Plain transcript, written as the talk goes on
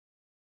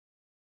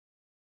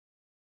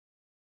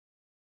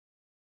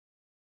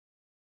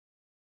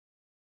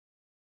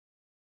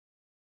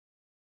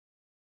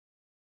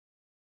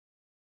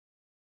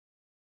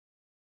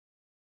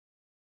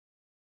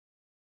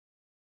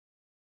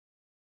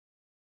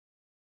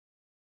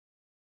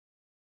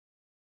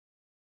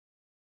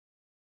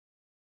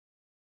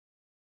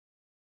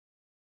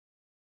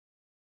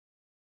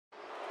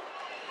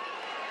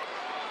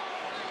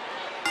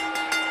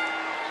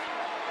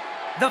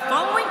The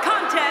following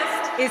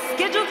contest is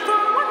scheduled for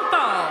one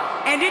fall,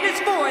 and it is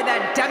for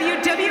the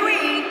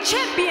WWE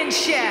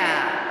Championship.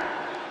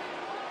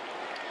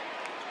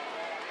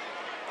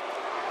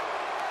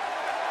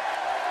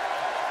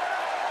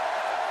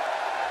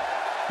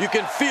 You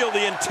can feel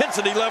the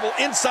intensity level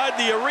inside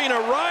the arena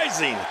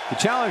rising. The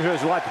challenger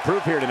has a lot to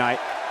prove here tonight,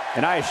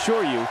 and I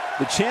assure you,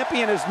 the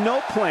champion has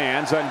no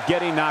plans on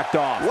getting knocked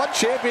off. What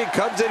champion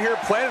comes in here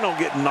planning on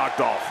getting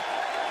knocked off?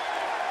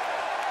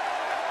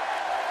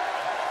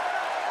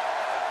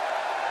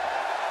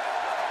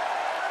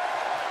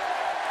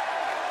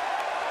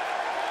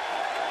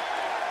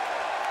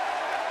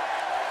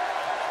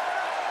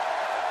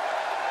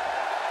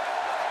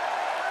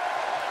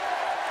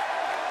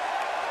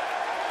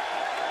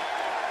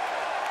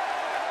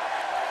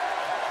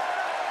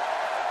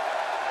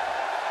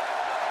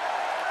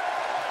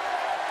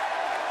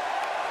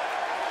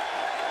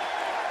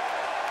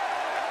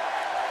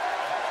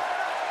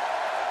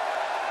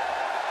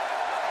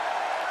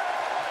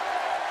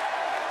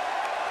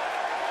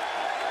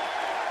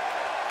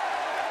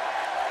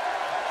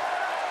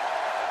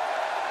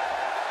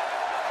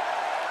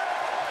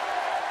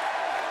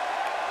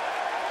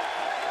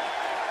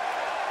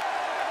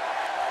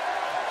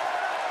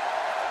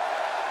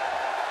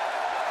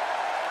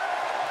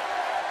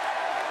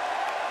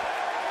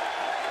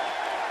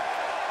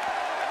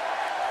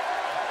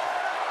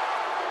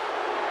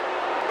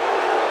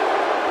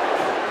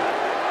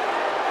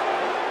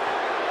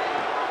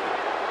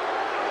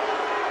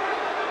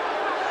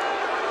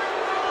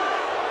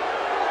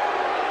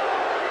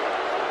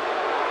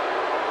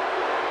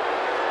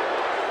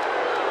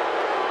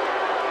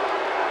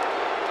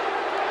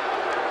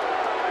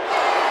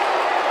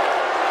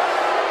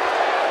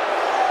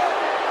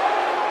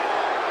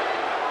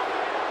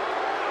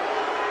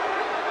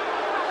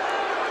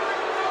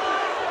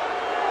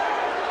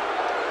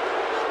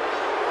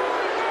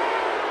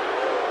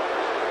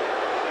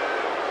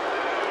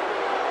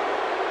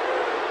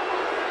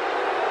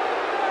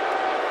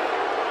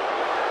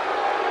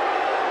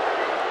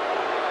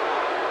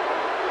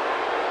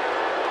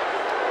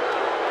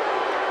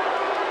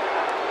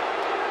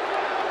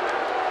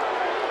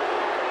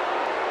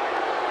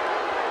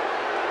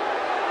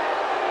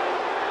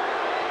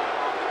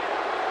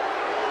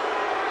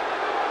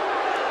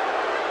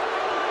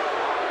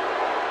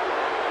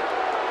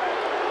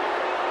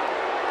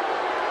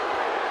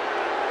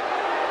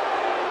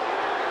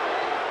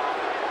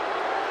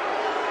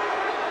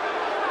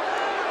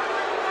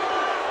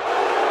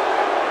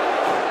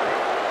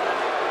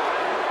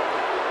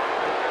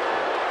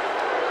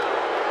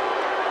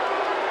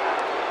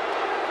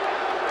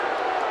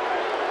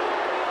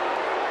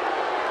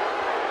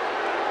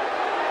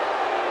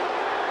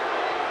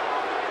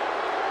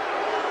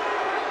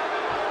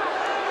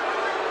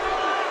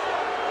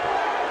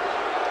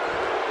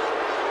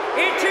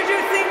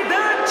 Introducing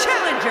the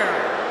challenger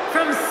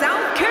from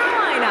South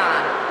Carolina,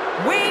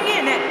 weighing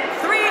in at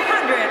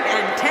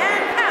 310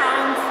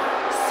 pounds,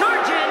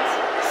 Sgt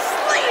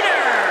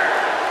Slaughter.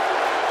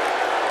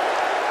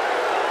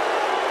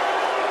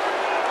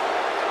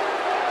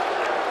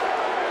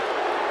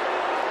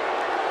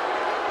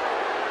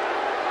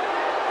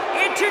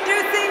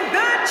 Introducing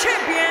the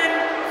champion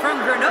from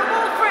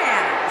Grenoble,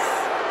 France,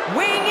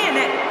 weighing in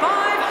at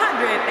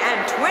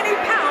 520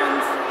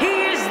 pounds,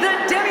 he is the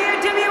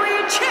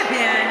WWE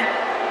Champion,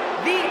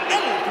 the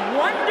 8th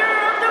wonder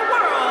of the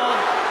world,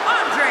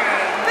 Andre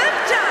the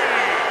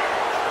Giant.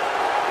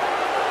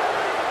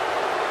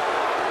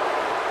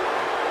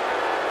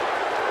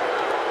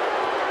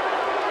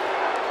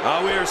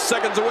 We are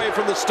seconds away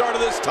from the start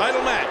of this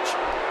title match.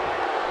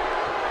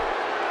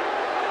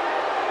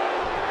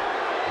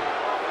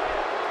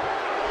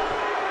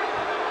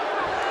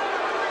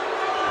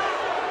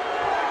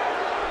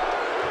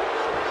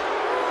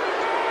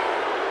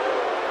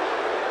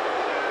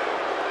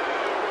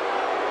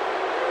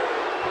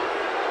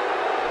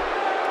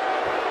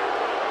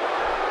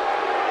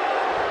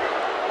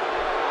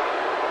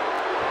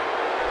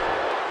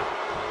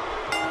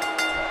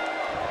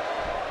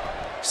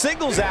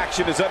 Singles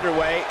action is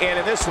underway, and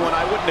in this one,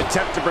 I wouldn't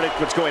attempt to predict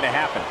what's going to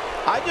happen.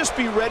 I'd just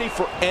be ready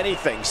for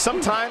anything.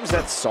 Sometimes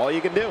that's all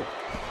you can do.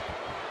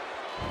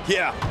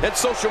 Yeah, and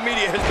social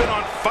media has been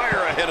on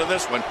fire ahead of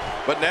this one,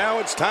 but now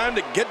it's time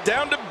to get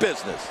down to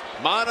business.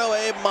 Mano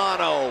a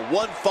mano.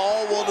 One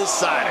fall will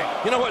decide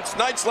it. You know, it's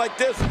nights like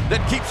this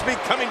that keeps me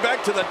coming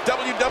back to the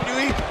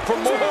WWE for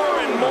more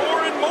and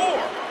more and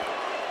more.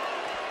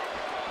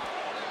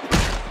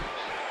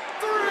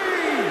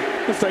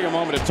 Let's take a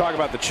moment to talk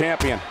about the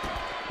champion.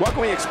 What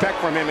can we expect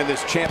from him in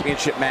this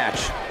championship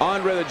match?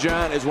 Andre the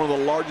Giant is one of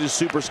the largest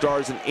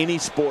superstars in any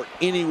sport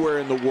anywhere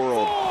in the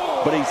world,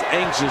 but he's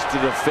anxious to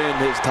defend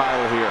his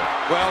title here.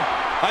 Well,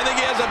 I think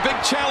he has a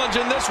big challenge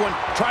in this one,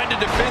 trying to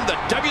defend the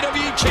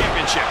WWE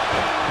Championship.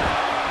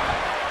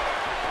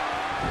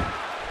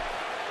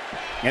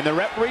 And the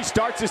referee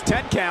starts his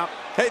 10 count.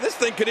 Hey, this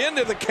thing could end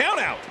in the count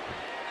out.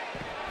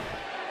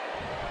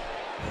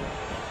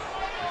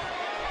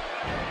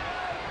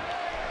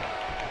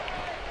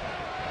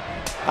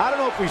 I don't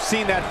know if we've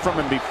seen that from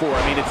him before.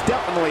 I mean, it's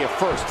definitely a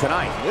first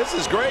tonight. This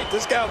is great.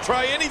 This guy will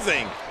try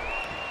anything.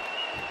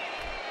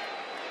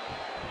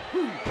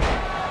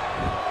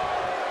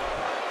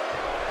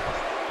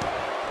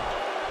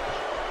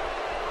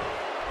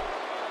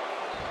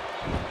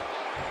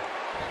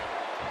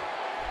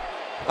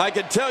 I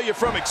can tell you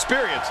from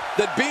experience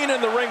that being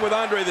in the ring with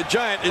Andre the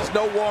Giant is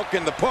no walk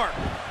in the park.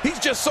 He's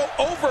just so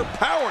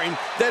overpowering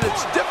that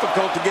it's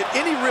difficult to get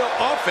any real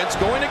offense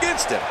going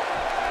against him.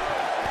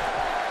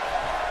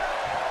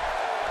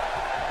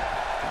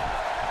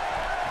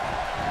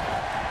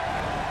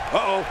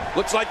 Uh-oh,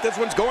 looks like this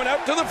one's going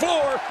out to the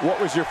floor.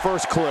 What was your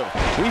first clue?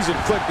 He's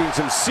inflicting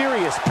some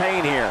serious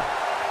pain here.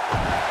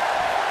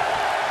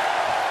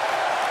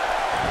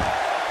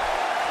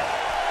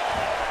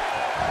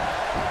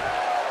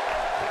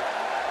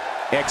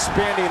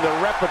 Expanding the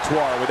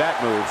repertoire with that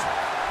move.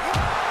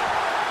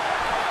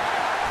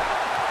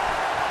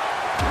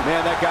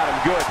 Man, that got him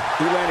good.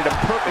 He landed a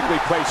perfectly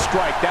placed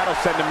strike. That'll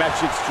send a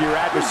message to your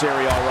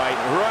adversary, all right.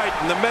 Right,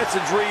 and the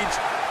message reads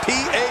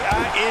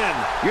P-A-I-N.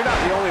 You're not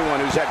the only one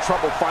who's had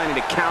trouble finding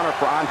a counter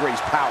for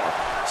Andre's power.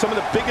 Some of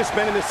the biggest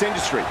men in this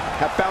industry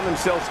have found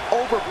themselves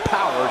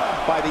overpowered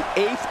by the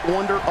eighth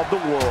wonder of the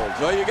world.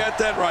 Well, you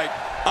got that right.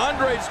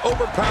 Andre's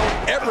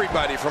overpowered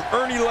everybody from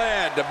Ernie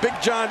Ladd to Big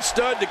John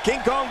Studd to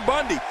King Kong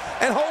Bundy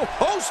and a whole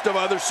host of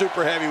other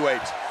super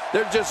heavyweights.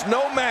 There's just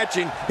no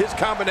matching his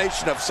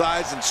combination of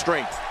size and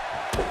strength.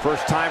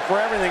 First time for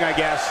everything, I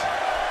guess.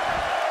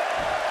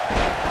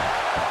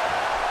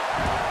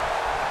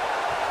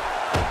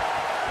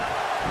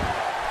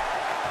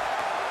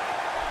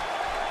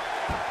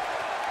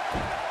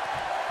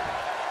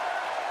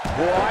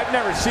 Well, I've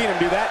never seen him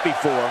do that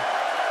before.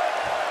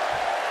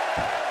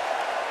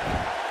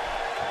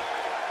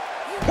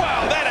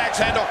 Wow, that axe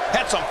handle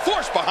had some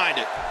force behind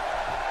it.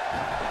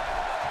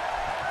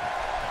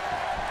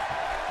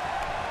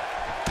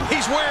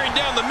 He's wearing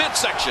down the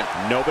midsection.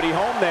 Nobody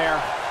home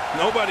there.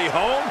 Nobody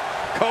home?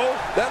 Cole,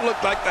 that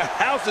looked like the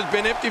house has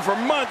been empty for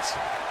months.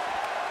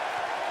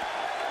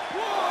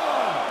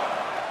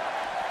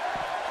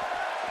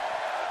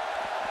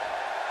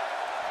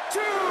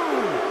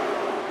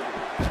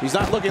 He's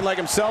not looking like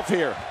himself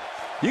here.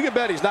 You can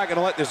bet he's not going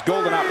to let this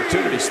golden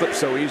opportunity slip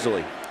so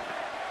easily.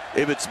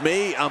 If it's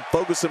me, I'm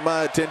focusing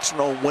my attention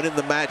on winning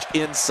the match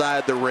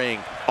inside the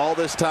ring. All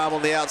this time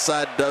on the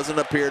outside doesn't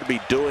appear to be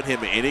doing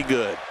him any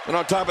good. And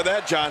on top of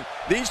that, John,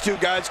 these two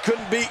guys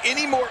couldn't be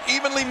any more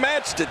evenly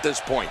matched at this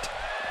point.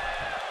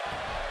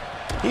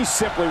 He's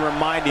simply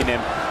reminding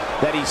him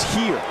that he's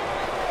here.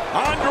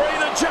 Andre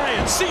the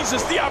Giant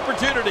seizes the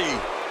opportunity.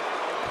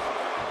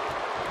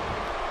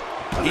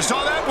 He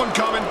saw that one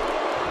coming.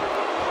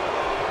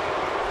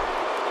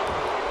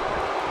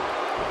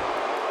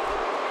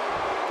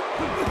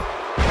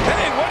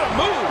 Hey, what a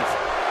move!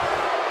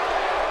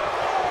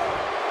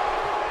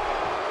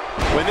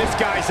 When this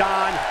guy's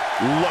on,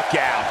 look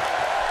out.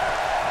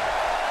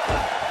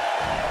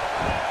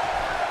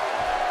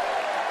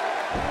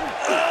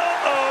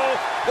 Uh-oh,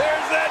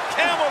 there's that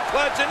camel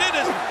clutch, and it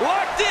is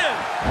locked in.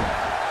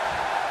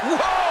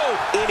 Whoa!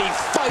 And he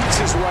fights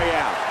his way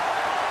out.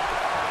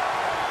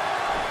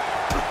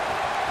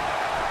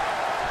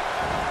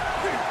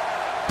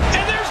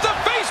 And there's the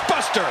face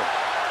buster.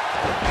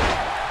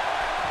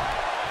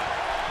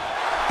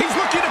 He's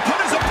looking to put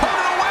his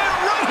opponent away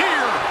right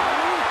here.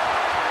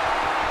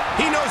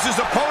 He knows his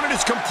opponent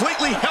is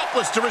completely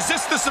helpless to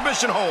resist the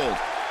submission hold.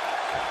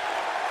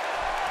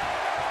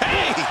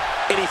 Hey!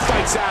 And he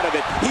fights out of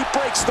it. He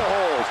breaks the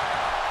hold.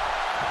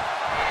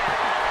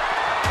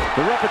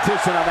 The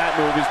repetition on that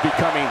move is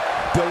becoming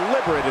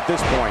deliberate at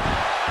this point.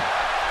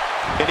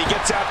 And he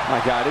gets out.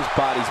 My God, his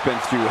body's been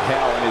through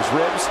hell, and his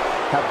ribs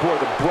have bore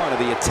the brunt of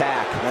the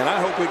attack. And I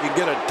hope we can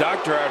get a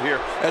doctor out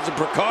here as a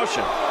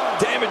precaution.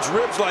 Damaged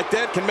ribs like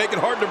that can make it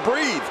hard to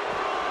breathe.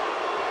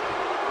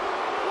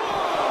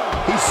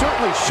 He's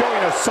certainly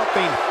showing us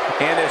something,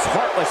 and his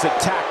heartless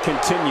attack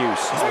continues.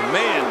 Oh,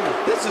 man,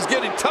 this is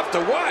getting tough to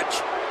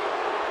watch.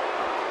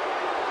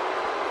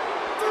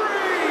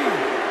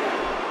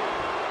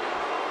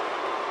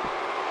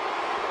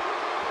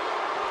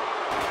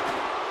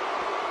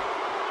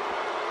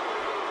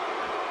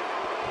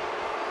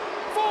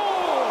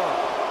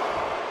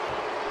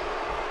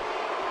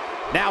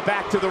 Now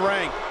back to the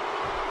ring.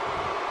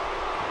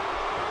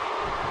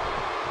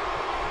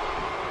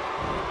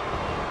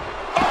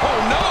 Oh,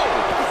 no!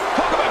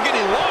 Talk about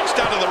getting launched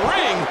out of the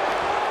ring.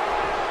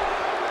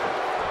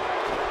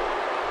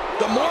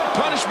 The more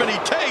punishment he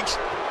takes,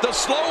 the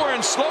slower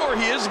and slower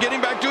he is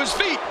getting back to his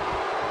feet.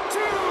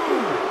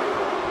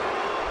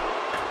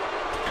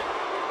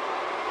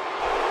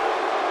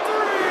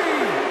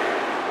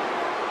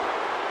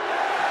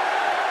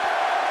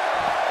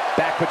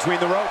 Back between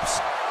the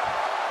ropes.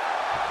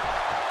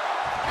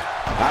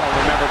 I don't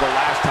remember the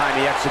last time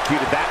he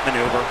executed that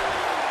maneuver.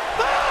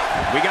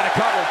 We got a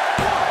cover.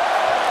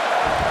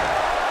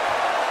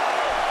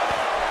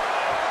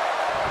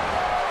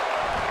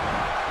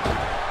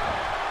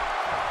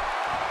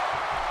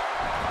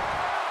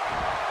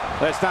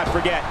 Let's not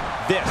forget,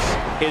 this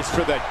is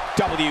for the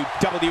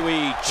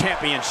WWE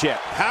Championship.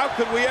 How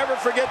could we ever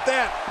forget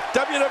that?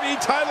 WWE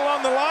title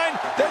on the line?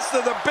 This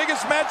is the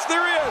biggest match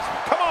there is.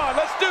 Come on,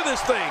 let's do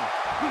this thing.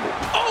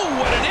 Oh,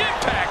 what an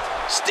impact.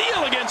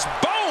 Steel against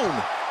bone.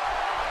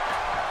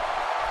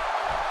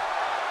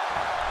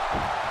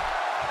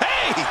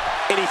 Hey!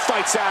 And he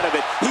fights out of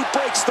it. He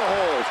breaks the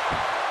hold.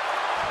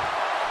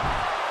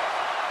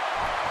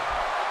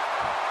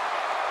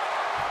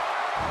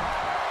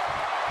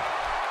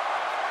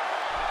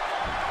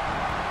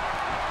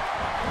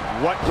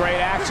 What great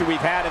action we've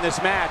had in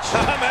this match.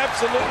 I'm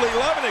absolutely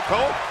loving it,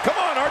 Cole. Come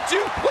on, aren't you?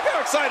 Look how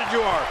excited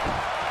you are.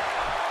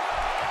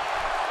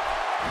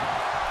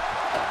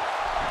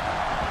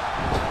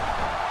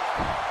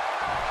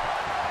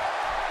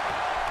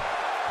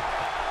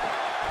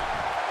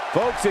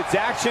 Folks, it's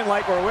action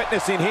like we're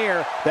witnessing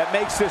here that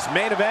makes this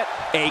main event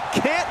a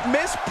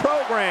can't-miss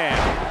program.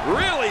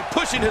 Really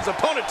pushing his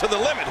opponent to the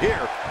limit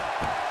here.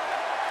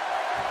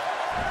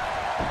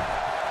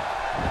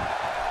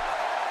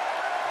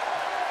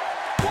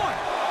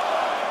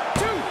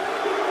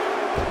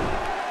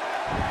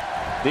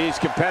 These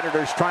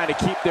competitors trying to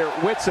keep their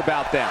wits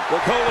about them.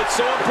 Well, Cole, it's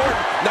so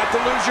important not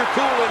to lose your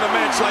cool in a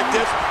match like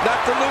this. Not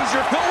to lose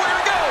your... Nowhere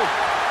to go!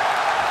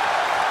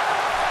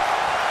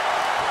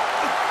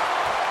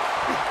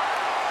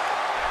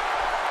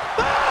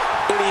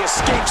 And he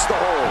escapes the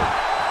hold.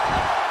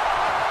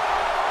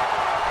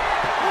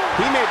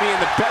 He may be in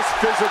the best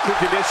physical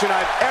condition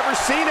I've ever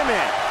seen him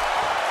in.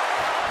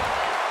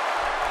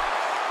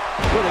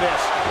 Look at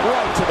this,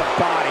 right to the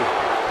body.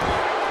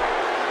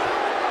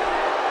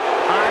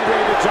 Andre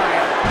the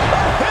Giant,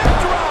 a hip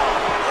drop!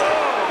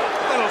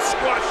 Oh, that'll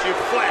squash you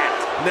flat.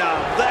 Now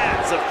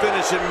that's a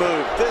finishing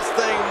move. This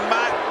thing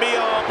might be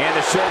on. And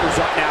the shoulders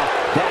up now.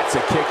 That's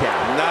a kick out.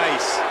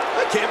 Nice.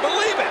 I can't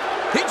believe it.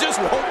 He just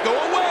won't go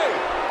away.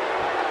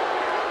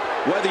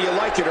 Whether you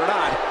like it or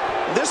not,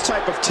 this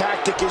type of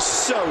tactic is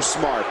so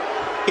smart.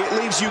 It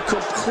leaves you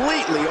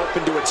completely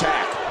open to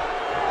attack.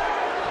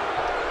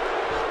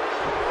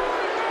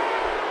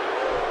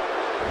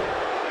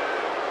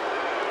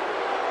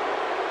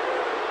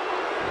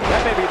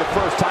 That may be the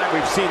first time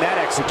we've seen that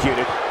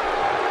executed.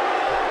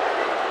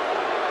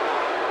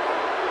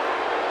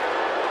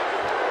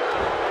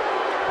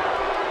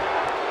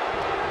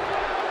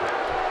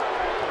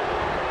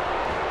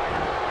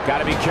 Got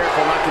to be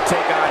careful not to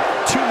take on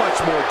too much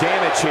more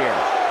damage here.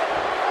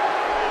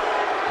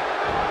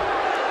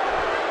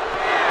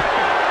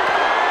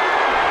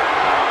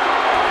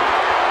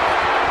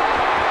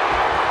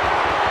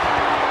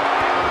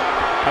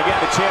 Again,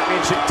 the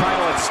championship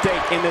title at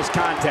stake in this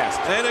contest.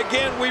 And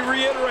again, we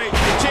reiterate,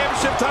 the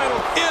championship title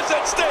is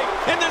at stake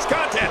in this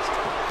contest.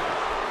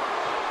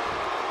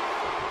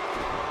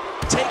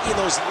 Taking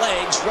those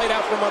legs right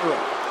out from under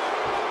him.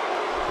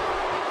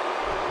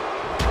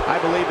 I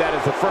believe that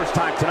is the first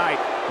time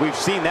tonight we've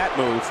seen that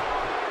move.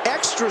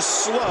 Extra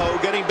slow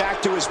getting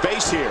back to his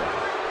base here.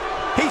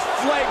 He's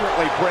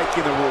flagrantly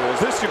breaking the rules.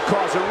 This could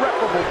cause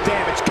irreparable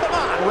damage. Come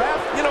on, ref.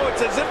 You know,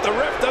 it's as if the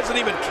ref doesn't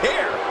even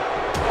care.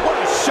 What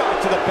a shot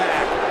to the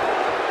back.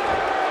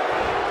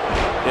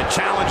 The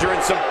challenger in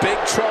some big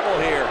trouble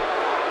here.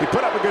 He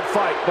put up a good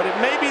fight, but it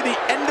may be the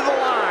end of the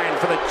line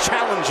for the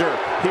challenger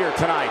here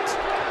tonight.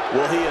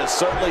 Well, he has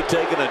certainly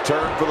taken a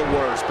turn for the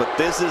worse, but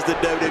this is the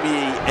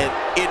WWE, and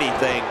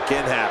anything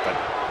can happen.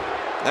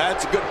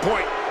 That's a good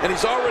point. And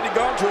he's already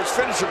gone to his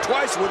finisher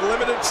twice with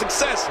limited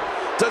success.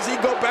 Does he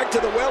go back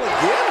to the well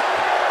again?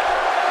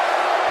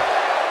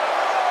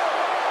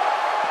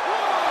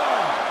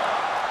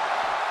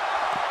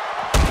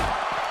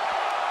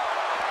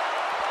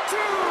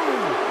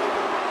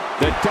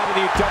 The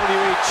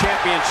WWE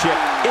Championship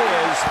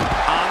is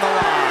on the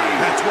line.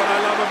 That's what I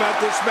love about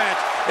this match.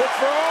 It's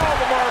for all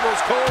the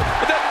marbles, Cole.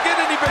 It doesn't get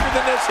any bigger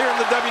than this here in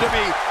the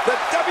WWE. The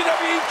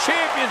WWE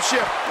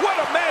Championship. What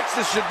a match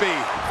this should be.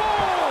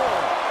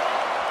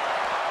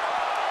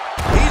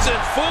 He's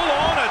in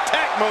full-on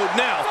attack mode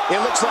now. It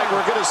looks like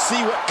we're going to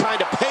see what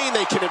kind of pain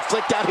they can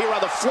inflict out here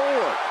on the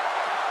floor.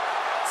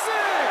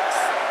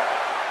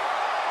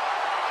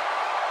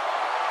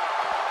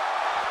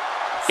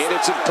 And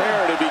it's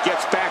imperative he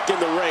gets back in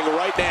the ring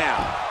right now.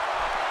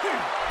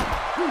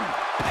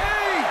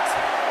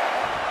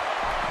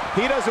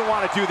 He doesn't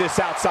want to do this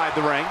outside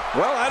the ring.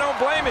 Well, I don't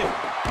blame him.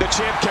 The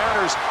champ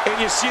counters, and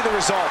you see the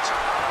result.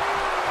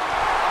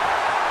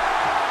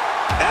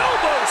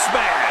 Elbow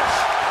smash.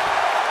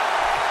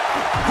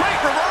 Great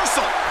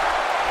reversal.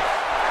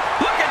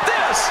 Look at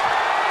this.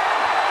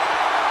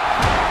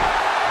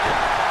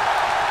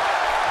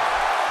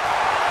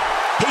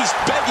 He's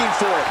begging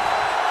for it.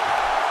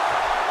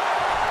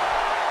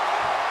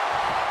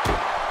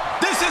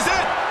 This is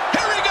it.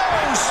 Here he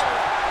goes.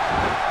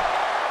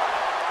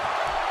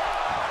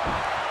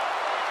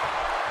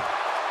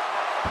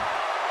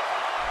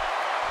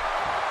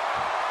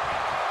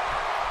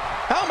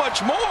 How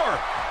much more?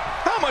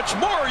 How much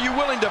more are you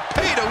willing to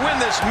pay to win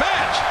this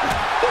match?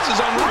 This is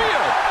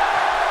unreal.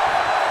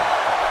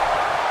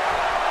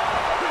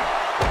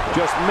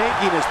 Just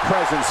making his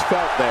presence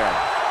felt there.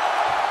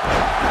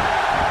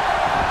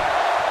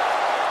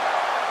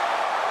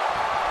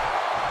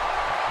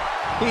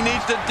 He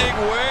needs to dig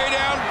way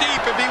down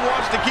deep if he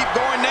wants to keep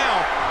going now.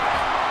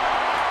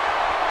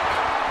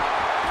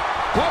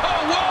 Whoa,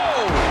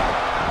 whoa!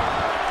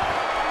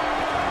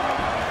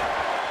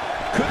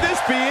 Could this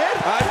be it?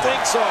 I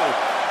think so.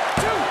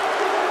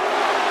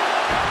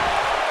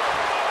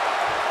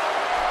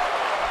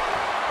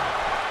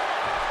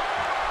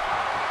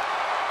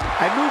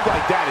 A move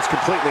like that is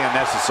completely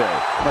unnecessary,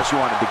 unless you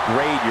want to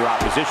degrade your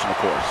opposition,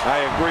 of course.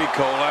 I agree,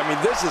 Cole. I mean,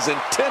 this is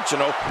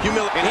intentional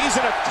humiliation. And he's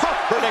in a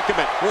tough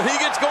predicament. When he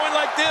gets going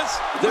like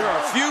this, there are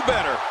a few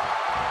better.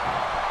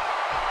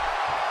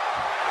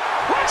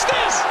 Watch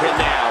this! And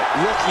now,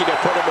 looking to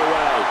put him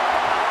away.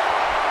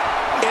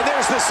 And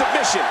there's the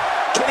submission.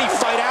 Can he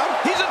fight out?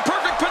 He's in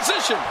perfect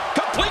position.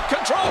 Complete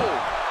control.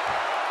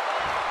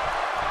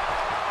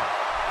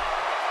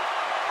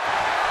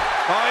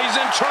 Oh, he's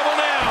in trouble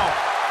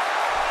now.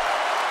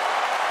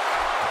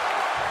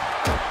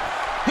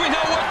 We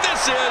know what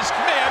this is.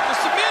 May have to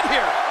submit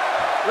here.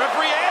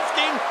 Referee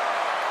asking.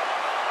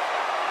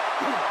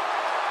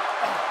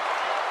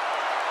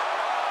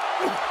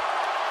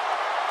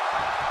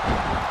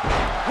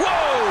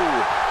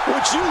 Whoa!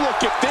 Would you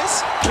look at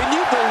this? Can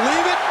you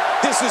believe it?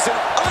 This is an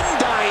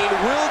undying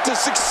will to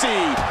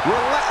succeed.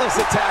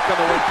 Relentless attack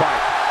on the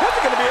windpipe. How's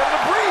he going to be able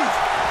to breathe?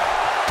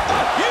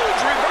 A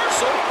huge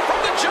reversal from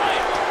the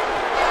Giant.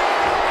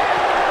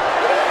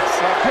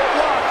 Good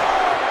luck.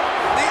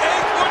 The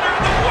 8th wonder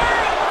in the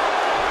world.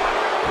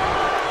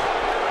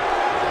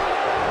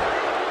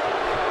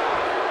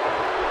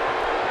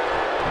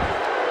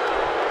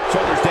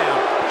 Shoulders down.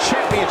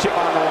 Championship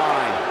on the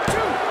line. 2,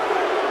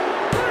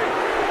 3.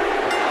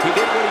 He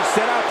did what he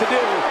set out to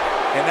do,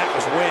 and that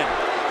was win.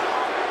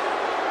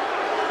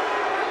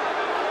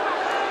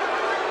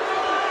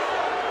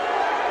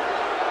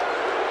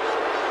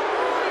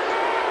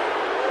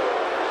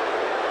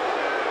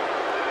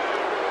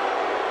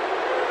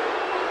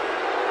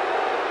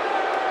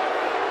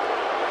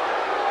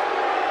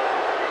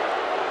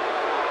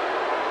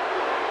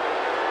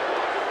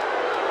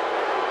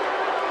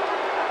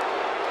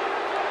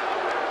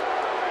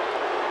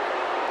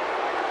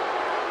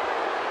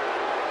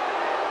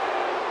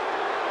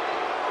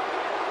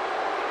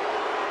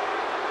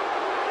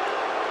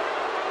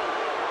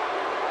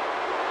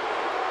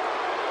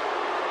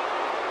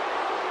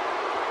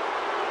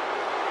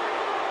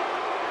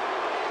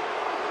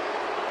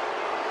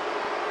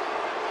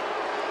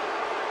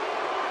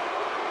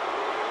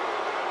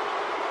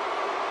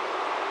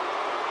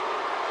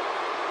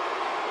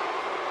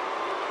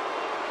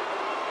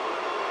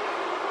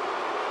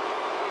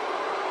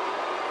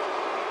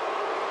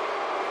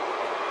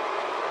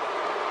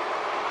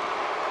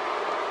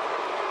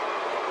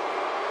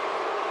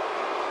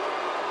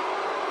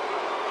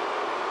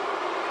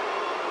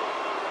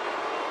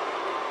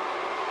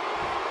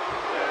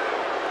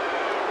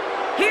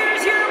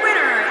 Here's your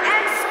winner,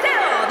 and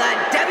still the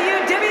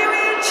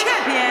WWE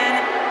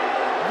Champion,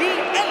 the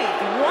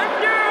 8th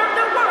Wonder of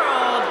the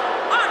World,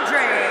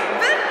 Andre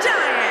the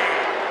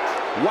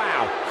Giant.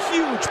 Wow,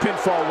 huge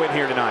pinfall win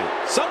here tonight.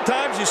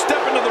 Sometimes you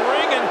step into the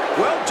ring and,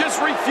 well, just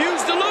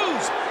refuse to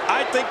lose.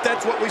 I think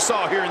that's what we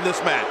saw here in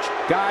this match.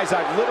 Guys,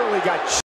 I've literally got